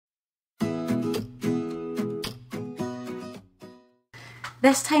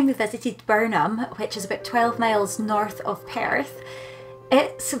This time we visited Birnam, which is about 12 miles north of Perth.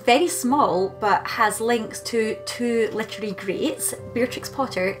 It's very small but has links to two literary greats, Beatrix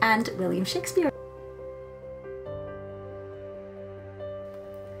Potter and William Shakespeare.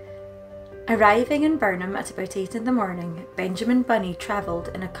 Arriving in Birnam at about 8 in the morning, Benjamin Bunny travelled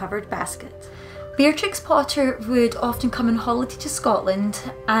in a covered basket. Beatrix Potter would often come on holiday to Scotland,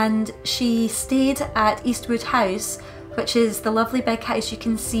 and she stayed at Eastwood House, which is the lovely big house you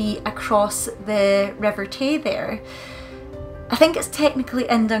can see across the River Tay there. I think it's technically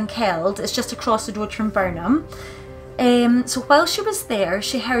in Dunkeld, it's just across the road from Birnam. So while she was there,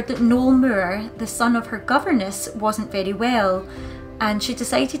 she heard that Noel Moore, the son of her governess, wasn't very well, and she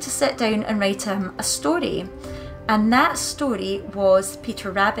decided to sit down and write him a story. And that story was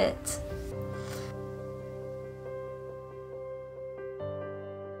Peter Rabbit.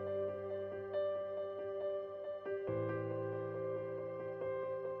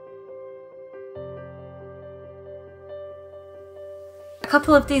 A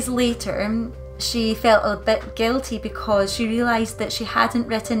couple of days later, she felt a bit guilty because she realised that she hadn't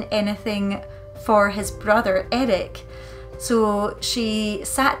written anything for his brother Eric. So she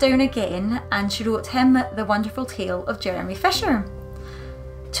sat down again and she wrote him The Wonderful Tale of Jeremy Fisher.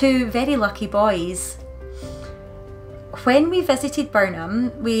 Two very lucky boys. When we visited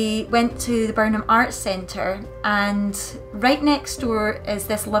Birnam, we went to the Birnam Arts Centre, and right next door is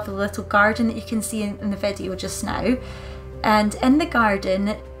this lovely little garden that you can see in the video just now. And in the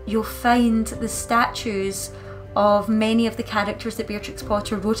garden you'll find the statues of many of the characters that Beatrix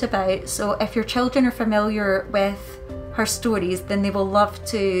Potter wrote about. So if your children are familiar with her stories, then they will love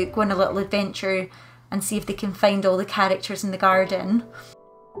to go on a little adventure and see if they can find all the characters in the garden.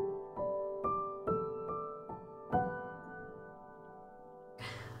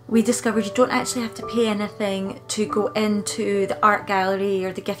 We discovered you don't actually have to pay anything to go into the art gallery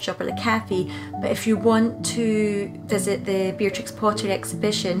or the gift shop or the cafe, but if you want to visit the Beatrix Potter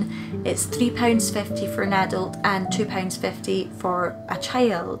exhibition, it's £3.50 for an adult and £2.50 for a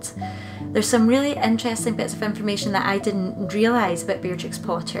child. There's some really interesting bits of information that I didn't realise about Beatrix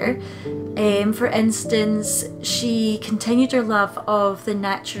Potter. For instance, she continued her love of the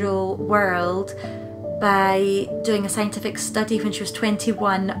natural world by doing a scientific study when she was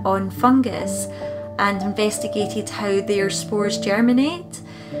 21 on fungus and investigated how their spores germinate.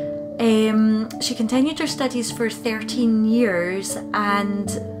 She continued her studies for 13 years, and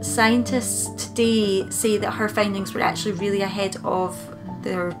scientists today say that her findings were actually really ahead of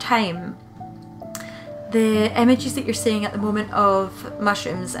their time. The images that you're seeing at the moment of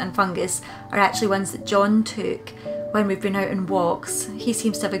mushrooms and fungus are actually ones that John took when we've been out on walks. He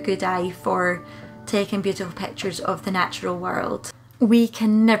seems to have a good eye for taking beautiful pictures of the natural world. We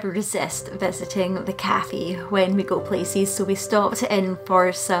can never resist visiting the cafe when we go places, so we stopped in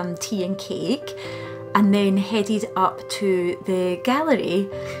for some tea and cake and then headed up to the gallery.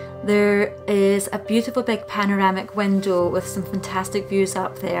 There is a beautiful big panoramic window with some fantastic views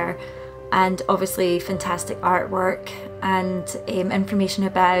up there, and obviously fantastic artwork and information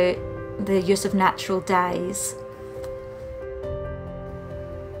about the use of natural dyes.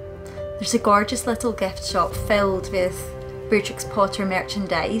 There's a gorgeous little gift shop filled with Beatrix Potter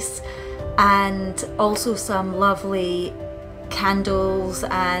merchandise, and also some lovely candles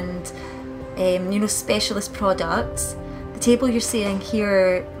and you know, specialist products. The table you're seeing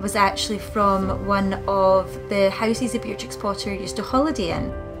here was actually from one of the houses that Beatrix Potter used to holiday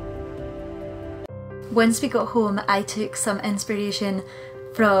in. Once we got home, I took some inspiration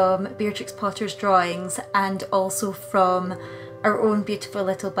from Beatrix Potter's drawings and also from our own beautiful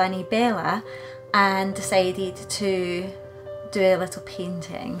little bunny Bella, and decided to do a little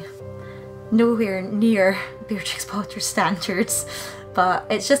painting. Nowhere near Beatrix Potter's standards, but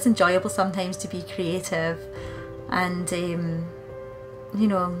it's just enjoyable sometimes to be creative and you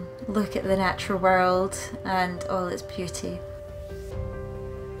know, look at the natural world and all its beauty.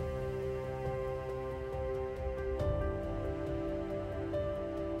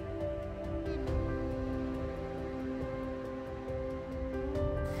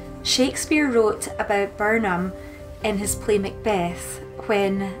 Shakespeare wrote about Birnam in his play Macbeth,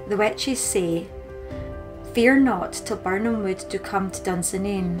 when the witches say, "Fear not till Birnam wood do come to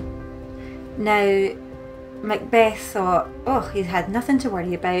Dunsinane." Now, Macbeth thought, oh, he had nothing to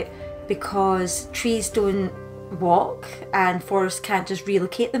worry about because trees don't walk and forests can't just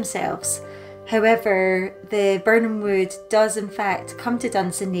relocate themselves. However, the Birnam wood does in fact come to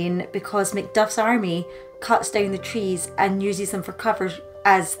Dunsinane because Macduff's army cuts down the trees and uses them for cover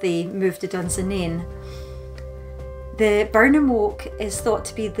as they move to Dunsinane. The Birnam Oak is thought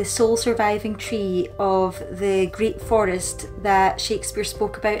to be the sole surviving tree of the great forest that Shakespeare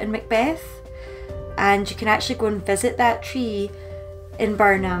spoke about in Macbeth, and you can actually go and visit that tree in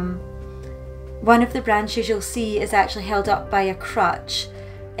Birnam. One of the branches you'll see is actually held up by a crutch,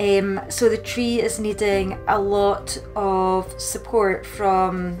 so the tree is needing a lot of support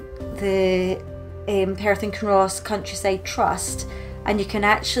from the Perth and Kinross Countryside Trust, and you can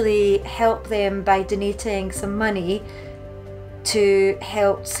actually help them by donating some money to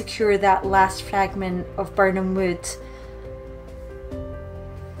help secure that last fragment of Birnam wood.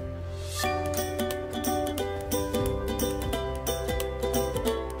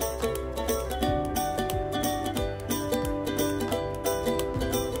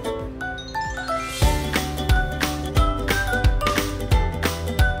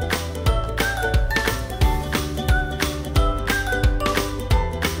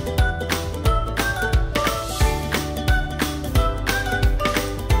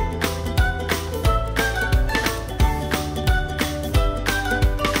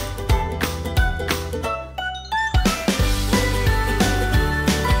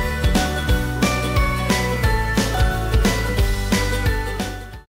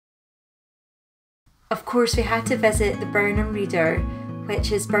 Of course, we had to visit the Birnam Reader,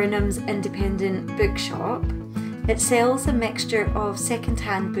 which is Birnam's independent bookshop. It sells a mixture of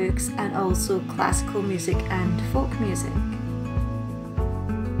second-hand books and also classical music and folk music.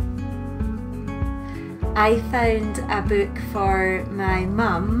 I found a book for my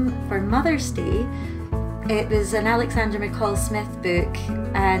mum for Mother's Day. It was an Alexander McCall Smith book,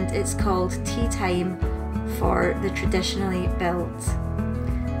 and it's called Tea Time for the Traditionally Built.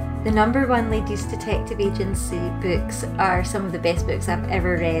 The #1 Ladies Detective Agency books are some of the best books I've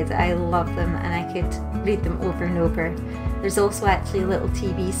ever read. I love them and I could read them over and over. There's also actually a little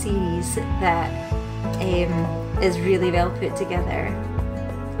TV series that is really well put together.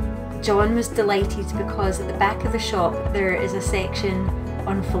 John was delighted because at the back of the shop there is a section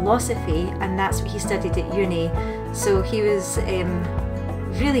on philosophy, and that's what he studied at uni. So he was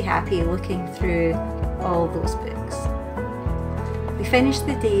really happy looking through all those books. We finished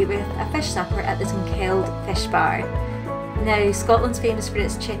the day with a fish supper at the Dunkeld Fish Bar. Now, Scotland's famous for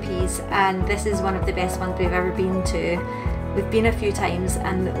its chippies, and this is one of the best ones we've ever been to. We've been a few times,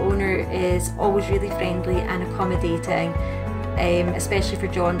 and the owner is always really friendly and accommodating, especially for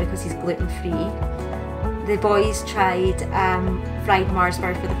John because he's gluten-free. The boys tried fried Mars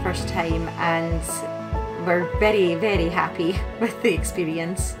bar for the first time and were very, very happy with the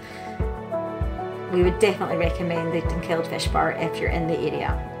experience. We would definitely recommend the Dunkeld Fish Bar if you're in the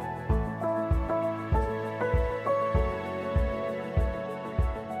area.